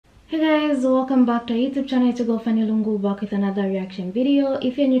guys, welcome back to our YouTube channel. It's your girl Fanny Lungu back with another reaction video.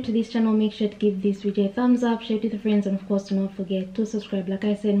 If you're new to this channel, make sure to give this video a thumbs up, share it with your friends, and of course do not forget to subscribe. Like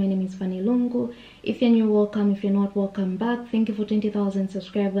I said, my name is Fanny Lungu. If you're new, welcome. If you're not, welcome back. Thank you for 20,000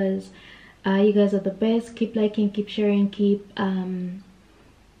 subscribers. You guys are the best. Keep liking, keep sharing, keep doing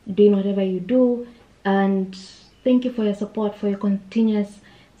whatever you do, and thank you for your support, for your continuous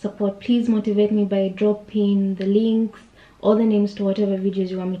support. Please motivate me by dropping the links, all the names to whatever videos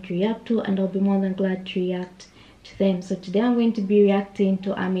you want me to react to, and I'll be more than glad to react to them. So today I'm going to be reacting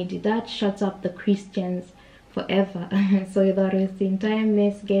to Ahmed Deedat, Shuts Up the Christians Forever. So without wasting time,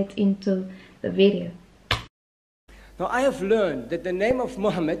 let's get into the video. Now I have learned that the name of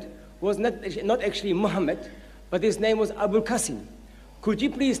Muhammad was not actually Muhammad, but his name was Abul Qasim. Could you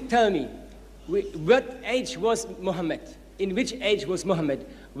please tell me what age was Muhammad? In which age was Muhammad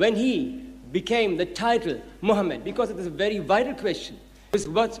when he became the title Muhammad? Because it is a very vital question.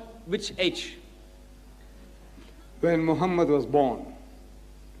 Which age? When Muhammad was born,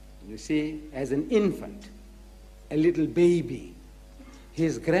 you see, as an infant, a little baby,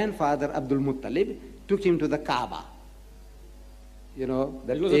 his grandfather Abdul Muttalib took him to the Kaaba. You know,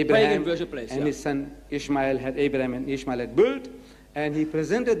 that Abraham and his son Ishmael Abraham and Ishmael had built, and he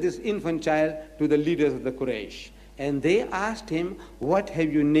presented this infant child to the leaders of the Quraysh. And they asked him, what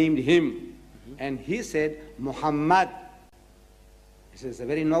have you named him? And he said, Muhammad. He says, it's a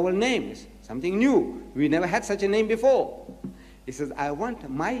very novel name. It's something new. We never had such a name before. He says, I want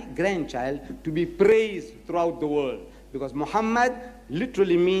my grandchild to be praised throughout the world. Because Muhammad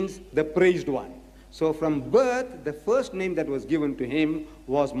literally means the praised one. So from birth, the first name that was given to him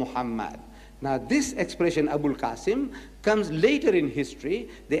was Muhammad. Now this expression, Abul Qasim, comes later in history.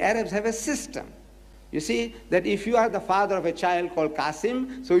 The Arabs have a system. You see, that if you are the father of a child called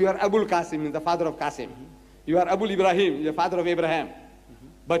Qasim, so you are Abul Qasim, the father of Qasim. You are Abul Ibrahim, the father of Abraham.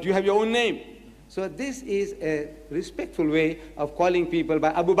 But you have your own name. So this is a respectful way of calling people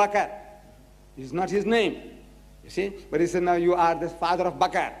by Abu Bakr. It's not his name, you see. But he said, now you are the father of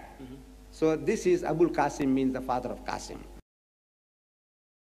Bakr. So this is Abul Qasim, means the father of Qasim.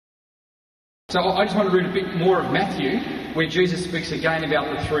 So I just want to read a bit more of Matthew, where Jesus speaks again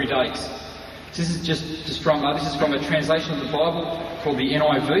about the 3 days. This is from a translation of the Bible called the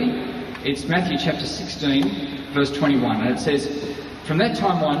NIV. It's Matthew chapter 16, verse 21, and it says, from that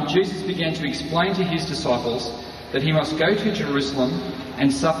time on, Jesus began to explain to his disciples that he must go to Jerusalem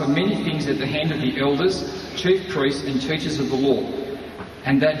and suffer many things at the hand of the elders, chief priests, and teachers of the law,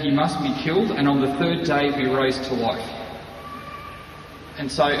 and that he must be killed and on the 3rd day be raised to life. And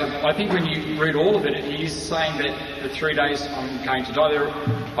so I think when you read all of it, he's saying that the 3 days I'm going to die.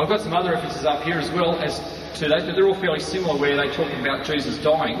 I've got some other references up here as well as to that, but they're all fairly similar where they talk about Jesus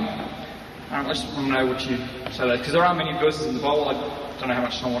dying. I just want to know what you say that, because there are many verses in the Bible, I don't know how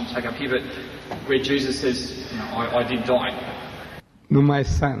much I want to take up here, but where Jesus says, you know, I did die. No, my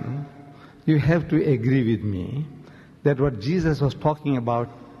son, you have to agree with me that what Jesus was talking about,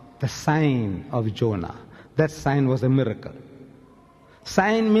 the sign of Jonah, that sign was a miracle.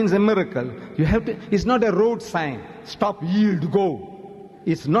 Sign means a miracle. You have to, it's not a road sign, stop, yield, go.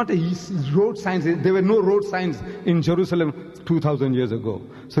 It's not a road signs. There were no road signs in Jerusalem 2,000 years ago.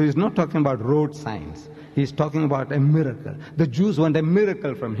 So he's not talking about road signs. He's talking about a miracle. The Jews want a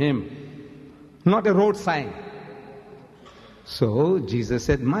miracle from him, not a road sign. So Jesus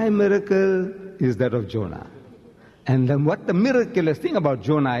said, my miracle is that of Jonah. And then what the miraculous thing about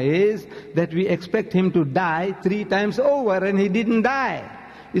Jonah is that we expect him to die 3 times over, and he didn't die.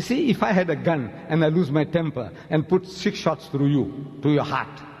 You see, if I had a gun and I lose my temper and put 6 shots through you, to your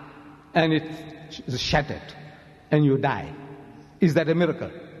heart, and it's shattered, and you die, is that a miracle?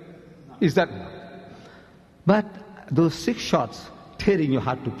 Is that? But those 6 shots tearing your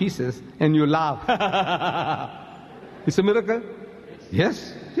heart to pieces, and you laugh. It's a miracle?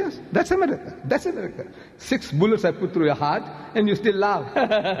 Yes, yes, that's a miracle. That's a miracle. 6 bullets I put through your heart, and you still laugh.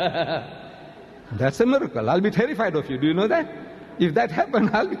 That's a miracle. I'll be terrified of you. Do you know that? If that happened,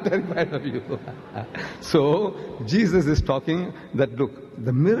 I'll be terrified of you. So, Jesus is talking that, look,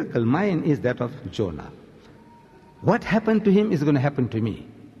 the miracle mine is that of Jonah. What happened to him is going to happen to me.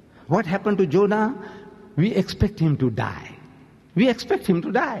 What happened to Jonah? We expect him to die. We expect him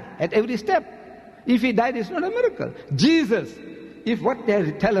to die at every step. If he died, it's not a miracle. Jesus, if what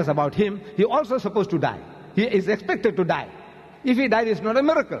they tell us about him, he also supposed to die. He is expected to die. If he died, it's not a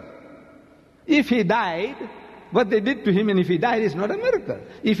miracle. If he died, what they did to him, and if he died, it's not a miracle.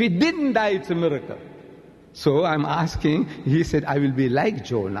 If he didn't die, it's a miracle. So I'm asking, he said, I will be like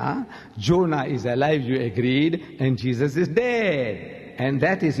Jonah. Jonah is alive, you agreed, and Jesus is dead. And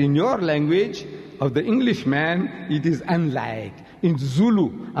that is in your language of the Englishman, it is unlike. In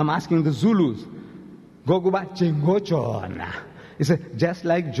Zulu, I'm asking the Zulus, Goguba Jengo Jonah. He said, just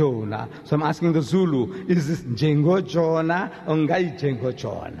like Jonah. So I'm asking the Zulu, is this Jengo Jonah or Ngai Jengo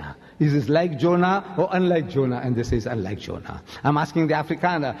Jonah? Is this like Jonah or unlike Jonah? And they say it's unlike Jonah. I'm asking the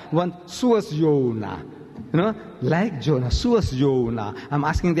Afrikaner, one Suas Jonah. You know, like Jonah, Suas Jonah. I'm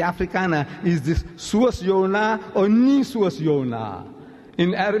asking the Afrikaner, is this Suas Jonah or Ni Suas Jonah?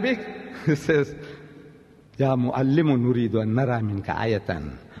 In Arabic, it says, Ya mu'allimu nuridu an nara minka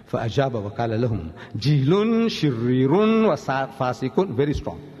ayatan. فأجاب وقال لهم جيل شرير وفاسق. Very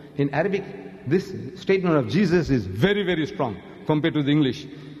strong. In Arabic, this statement of Jesus is very, very strong compared to the English.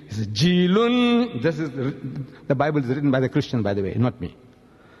 It says جيل. This is the Bible is written by the Christian, by the way, not me.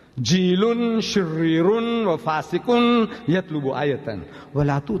 جيل شرير وفاسق يطلب آية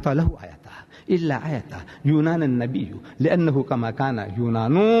ولا توطى له آية إلا آية يونان النبي لأنه كما كان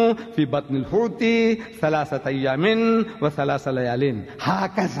يونان في بطن الحوت 3 أيام و3 ليال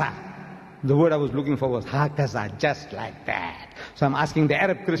هكذا. The word I was looking for was هكذا, just like that. So I'm asking the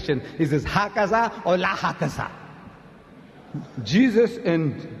Arab Christian, is this هكذا or لا هكذا? Jesus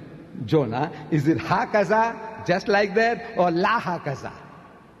and Jonah, is it هكذا, just like that, or لا هكذا?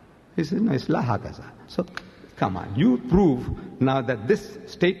 He said, no, it's لا هكذا. So come on, you prove now that this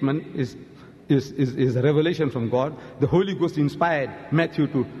statement is a revelation from God. The Holy Ghost inspired Matthew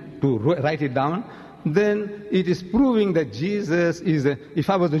to write it down. Then it is proving that Jesus is if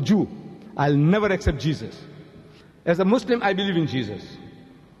I was a Jew, I'll never accept Jesus. As a Muslim, I believe in Jesus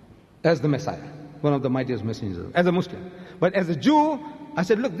as the Messiah, one of the mightiest messengers, as a Muslim. But as a Jew, I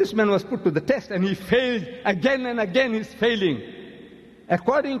said, look, this man was put to the test and he failed again and again. He's failing.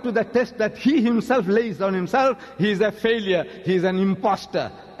 According to the test that he himself lays on himself, he is a failure, he is an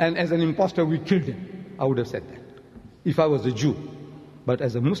imposter. And as an imposter, we killed him. I would have said that if I was a Jew. But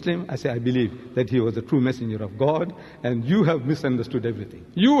as a Muslim, I say I believe that he was a true messenger of God, and you have misunderstood everything.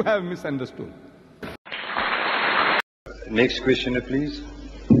 You have misunderstood. Next questioner, please.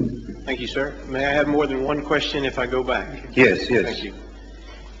 Thank you, sir. May I have more than one question if I go back? Yes, yes. Thank you.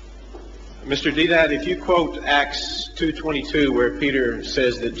 Mr. Deedat, if you quote Acts 2:22, where Peter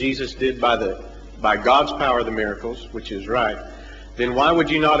says that Jesus did by God's power the miracles, which is right, then why would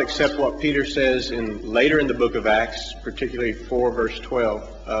you not accept what Peter says later in the book of Acts, particularly 4 verse 12,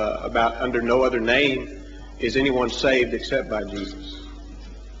 about under no other name is anyone saved except by Jesus?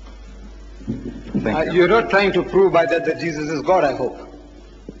 You're not trying to prove by that Jesus is God, I hope.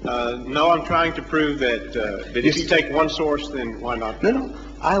 No, I'm trying to prove that if you take one source, then why not? No.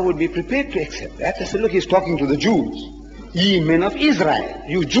 I would be prepared to accept that. I said, look, he's talking to the Jews. Ye men of Israel,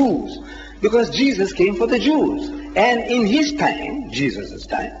 you Jews. Because Jesus came for the Jews. And in his time, Jesus'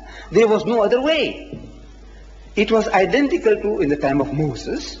 time, there was no other way. It was identical to in the time of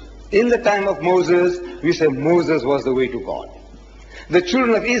Moses. In the time of Moses, we say Moses was the way to God. The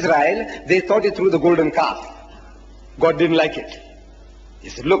children of Israel, they thought it through the golden calf. God didn't like it. He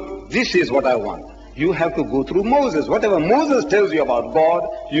said, look, this is what I want. You have to go through Moses. Whatever Moses tells you about God,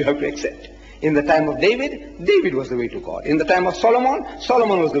 you have to accept. In the time of David, David was the way to God. In the time of Solomon,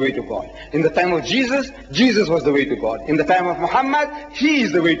 Solomon was the way to God. In the time of Jesus, Jesus was the way to God. In the time of Muhammad, he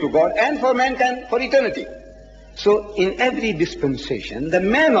is the way to God, and for mankind, for eternity. So in every dispensation, the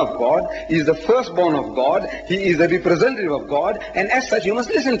man of God is the firstborn of God. He is the representative of God, and as such, you must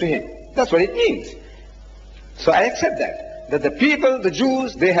listen to him. That's what it means. So I accept that the people, the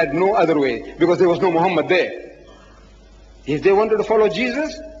Jews, they had no other way, because there was no Muhammad there. If they wanted to follow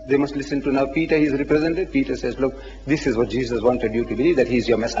Jesus, they must listen to now Peter, his representative. Peter says, look, this is what Jesus wanted you to believe, that he is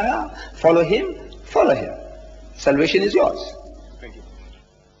your Messiah. Follow him, follow him. Salvation is yours. Thank you.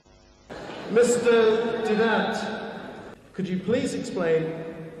 Mr. Deedat, could you please explain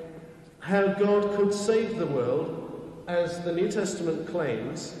how God could save the world, as the New Testament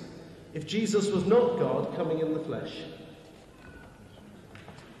claims, if Jesus was not God coming in the flesh?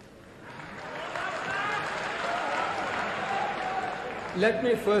 Let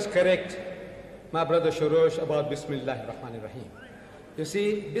me first correct my brother Shorosh about Bismillahir Rahmanir Rahim. You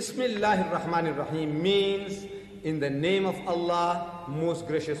see, Bismillahir Rahmanir Rahim means in the name of Allah, most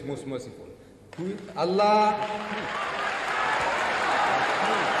gracious, most merciful.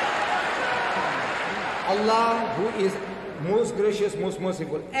 Allah who is most gracious, most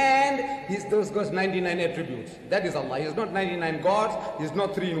merciful, and He's those God's 99 attributes. That is Allah. He's not 99 gods, He's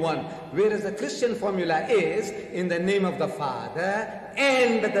not 3 in 1. Whereas the Christian formula is in the name of the Father,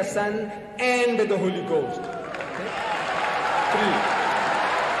 and the Son, and the Holy Ghost. Okay? 3.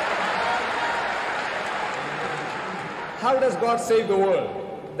 How does God save the world?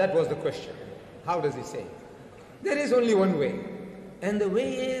 That was the question. How does He save? There is only one way. And the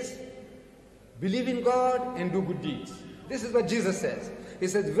way is believe in God and do good deeds. This is what Jesus says. He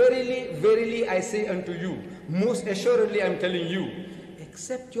said, verily, verily, I say unto you, most assuredly I'm telling you,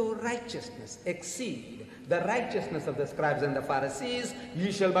 except your righteousness exceed the righteousness of the scribes and the Pharisees, ye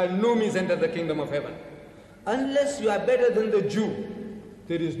shall by no means enter the kingdom of heaven. Unless you are better than the Jew,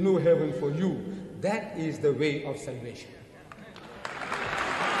 there is no heaven for you. That is the way of salvation.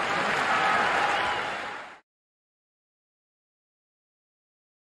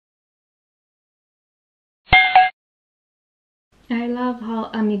 I love how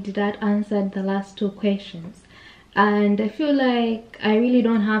Ahmed Deedat answered the last two questions, and I feel like I really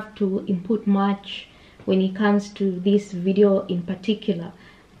don't have to input much when it comes to this video in particular.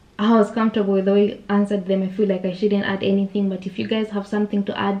 I was comfortable with the way you answered them. I feel like I shouldn't add anything, but if you guys have something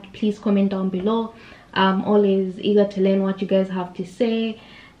to add, please comment down below. I'm always eager to learn what you guys have to say,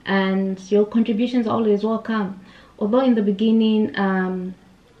 and your contributions are always welcome. Although in the beginning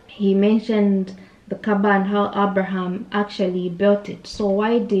he mentioned the Kaaba and how Abraham actually built it. So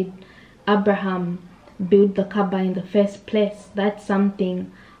why did Abraham build the Kaaba in the first place? That's something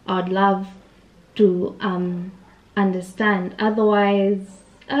I'd love to understand. Otherwise,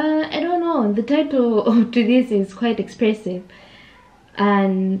 I don't know, the title to this is quite expressive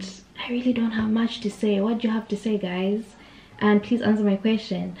and I really don't have much to say. What do you have to say, guys? And please answer my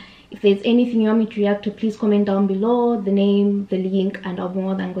question. If there's anything you want me to react to, please comment down below, the name, the link, and I'll be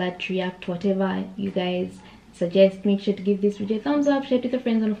more than glad to react to whatever you guys suggest. Make sure to give this video a thumbs up, share it with your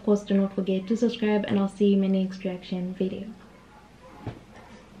friends, and of course do not forget to subscribe, and I'll see you in my next reaction video.